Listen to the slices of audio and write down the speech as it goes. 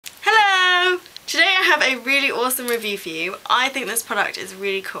have a really awesome review for you. I think this product is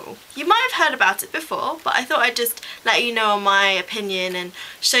really cool. You might have heard about it before, but I thought I'd just let you know my opinion and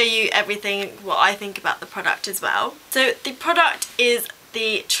show you everything what I think about the product as well. So the product is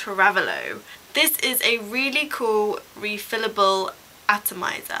the Travalo. This is a really cool refillable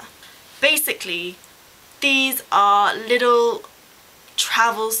atomizer. Basically, these are little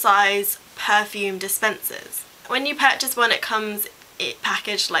travel size perfume dispensers. When you purchase one, it comes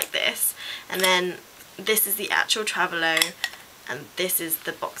packaged like this, and then this is the actual Travalo, and this is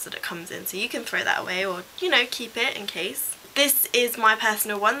the box that it comes in, so you can throw that away or, you know, keep it in case. This is my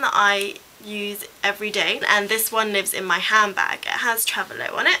personal one that I use every day, and this one lives in my handbag. It has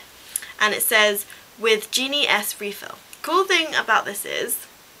Travalo on it, and it says with Genie S refill. Cool thing about this is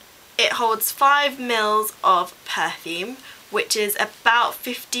it holds 5 mils of perfume, which is about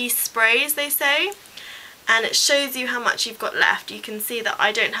 50 sprays, they say. And it shows you how much you've got left. You can see that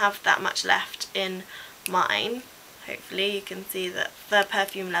I don't have that much left in mine. Hopefully you can see that the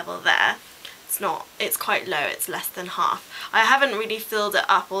perfume level there. It's quite low, it's less than half. I haven't really filled it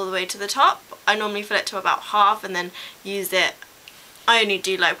up all the way to the top. I normally fill it to about half and then use it. I only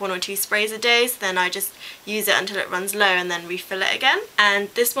do like 1 or 2 sprays a day, so then I just use it until it runs low and then refill it again. And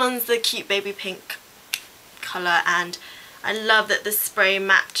this one's the cute baby pink colour, and I love that the spray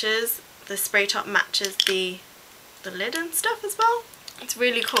matches. The spray top matches the lid and stuff as well. It's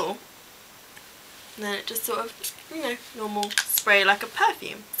really cool. And then it just sort of, you know, normal spray like a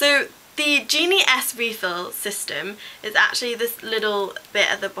perfume. So the Genie S refill system is actually this little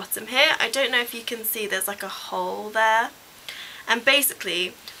bit at the bottom here. I don't know if you can see, there's like a hole there. And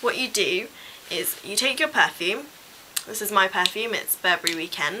basically what you do is you take your perfume. This is my perfume, it's Burberry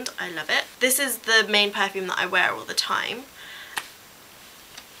Weekend, I love it. This is the main perfume that I wear all the time.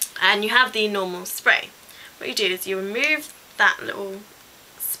 And you have the normal spray. What you do is you remove that little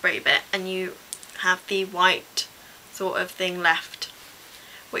spray bit and you have the white sort of thing left.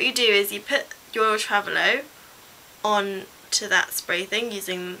 What you do is you put your Travalo on to that spray thing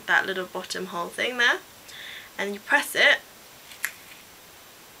using that little bottom hole thing there, and you press it,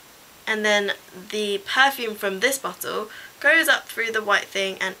 and then the perfume from this bottle goes up through the white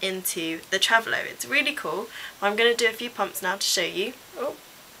thing and into the Travalo. It's really cool. I'm going to do a few pumps now to show you. Oh.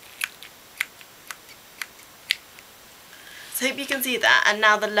 So I hope you can see that, and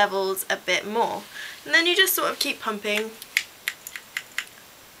now the level's a bit more. And then you just sort of keep pumping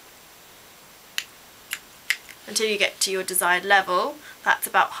until you get to your desired level. That's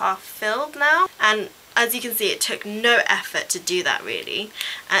about half filled now, and as you can see, it took no effort to do that really,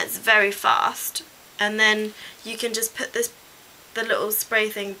 and it's very fast. And then you can just put the little spray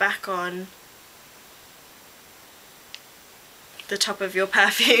thing back on the top of your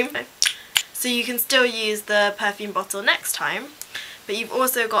perfume. So you can still use the perfume bottle next time, but you've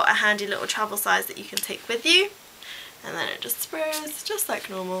also got a handy little travel size that you can take with you, and then it just sprays just like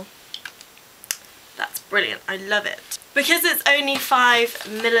normal. That's brilliant, I love it. Because it's only 5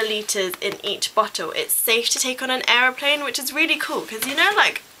 millilitres in each bottle, it's safe to take on an aeroplane, which is really cool, because you know,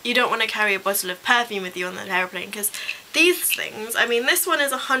 like, you don't want to carry a bottle of perfume with you on an aeroplane, because these things, I mean, this one is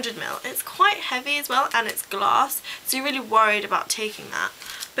 100 ml, it's quite heavy as well, and it's glass, so you're really worried about taking that.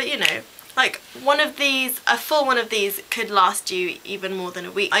 But you know, like one of these, a full one of these could last you even more than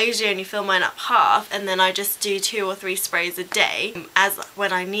a week. I usually only fill mine up half, and then I just do 2 or 3 sprays a day as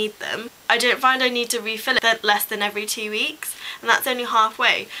when I need them. I don't find I need to refill it less than every 2 weeks, and that's only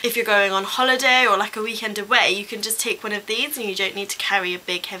halfway. If you're going on holiday or like a weekend away, you can just take one of these and you don't need to carry a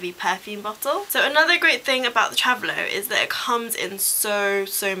big heavy perfume bottle. So another great thing about the Travalo is that it comes in so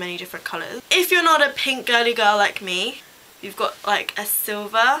many different colours. If you're not a pink girly girl like me, you've got like a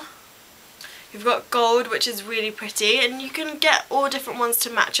silver, you've got gold, which is really pretty, and you can get all different ones to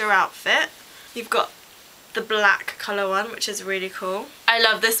match your outfit. You've got the black colour one, which is really cool. I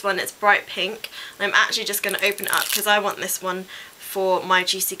love this one, it's bright pink. I'm actually just going to open it up because I want this one for my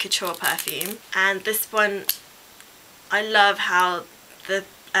Juicy Couture perfume. And this one, I love how the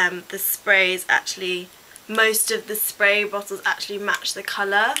sprays actually, most of the spray bottles actually match the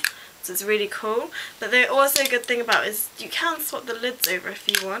colour. So it's really cool. But the also good thing about it is you can swap the lids over if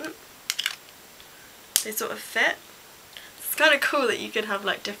you want. They sort of fit. It's kind of cool that you can have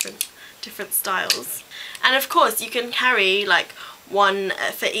like different styles. And of course you can carry like one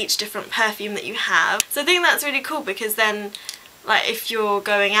for each different perfume that you have. So I think that's really cool, because then like if you're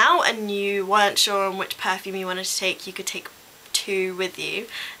going out and you weren't sure on which perfume you wanted to take, you could take 2 with you,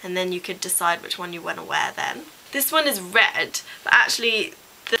 and then you could decide which one you want to wear then. This one is red, but actually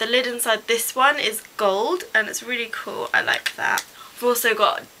the lid inside this one is gold, and it's really cool. I like that. I've also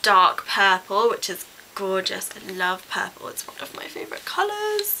got dark purple, which is gorgeous. I love purple, it's one of my favourite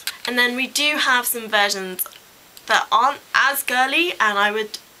colours. And then we do have some versions that aren't as girly, and I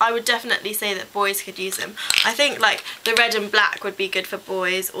would definitely say that boys could use them. I think like the red and black would be good for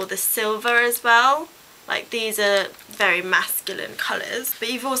boys, or the silver as well. Like these are very masculine colours.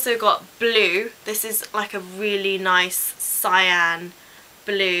 But you've also got blue. This is like a really nice cyan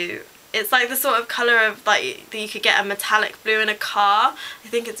blue. It's like the sort of colour of like that you could get a metallic blue in a car. I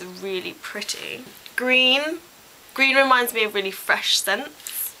think it's really pretty. Green. Green reminds me of really fresh scents.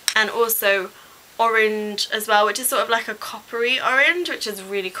 And also orange as well, which is sort of like a coppery orange, which is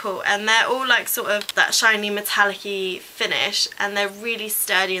really cool. And they're all like sort of that shiny metallic-y finish, and they're really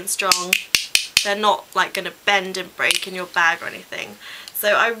sturdy and strong. They're not like going to bend and break in your bag or anything.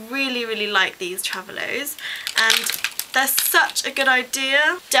 So I really like these Travalos, and they're such a good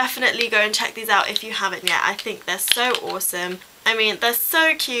idea. Definitely go and check these out if you haven't yet. I think they're so awesome. I mean, they're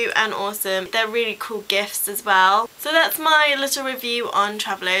so cute and awesome. They're really cool gifts as well. So that's my little review on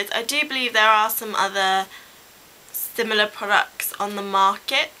Travalos. I do believe there are some other similar products on the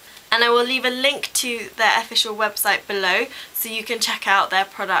market, and I will leave a link to their official website below so you can check out their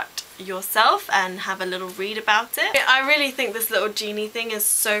product yourself and have a little read about it. I really think this little genie thing is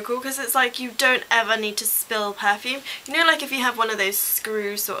so cool, because it's like you don't ever need to spill perfume. You know, like if you have one of those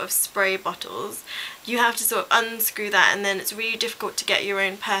screw sort of spray bottles, you have to sort of unscrew that, and then it's really difficult to get your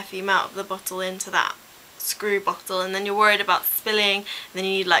own perfume out of the bottle into that screw bottle, and then you're worried about spilling, and then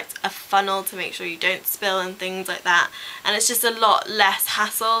you need like a funnel to make sure you don't spill and things like that, and it's just a lot less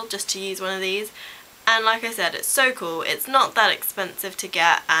hassle just to use one of these. And like I said, it's so cool. It's not that expensive to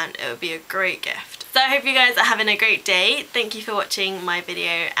get, and it would be a great gift. So I hope you guys are having a great day. Thank you for watching my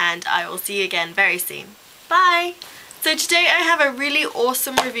video, and I will see you again very soon. Bye! So today I have a really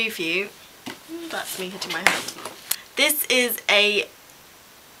awesome review for you. That's me hitting my head. This is a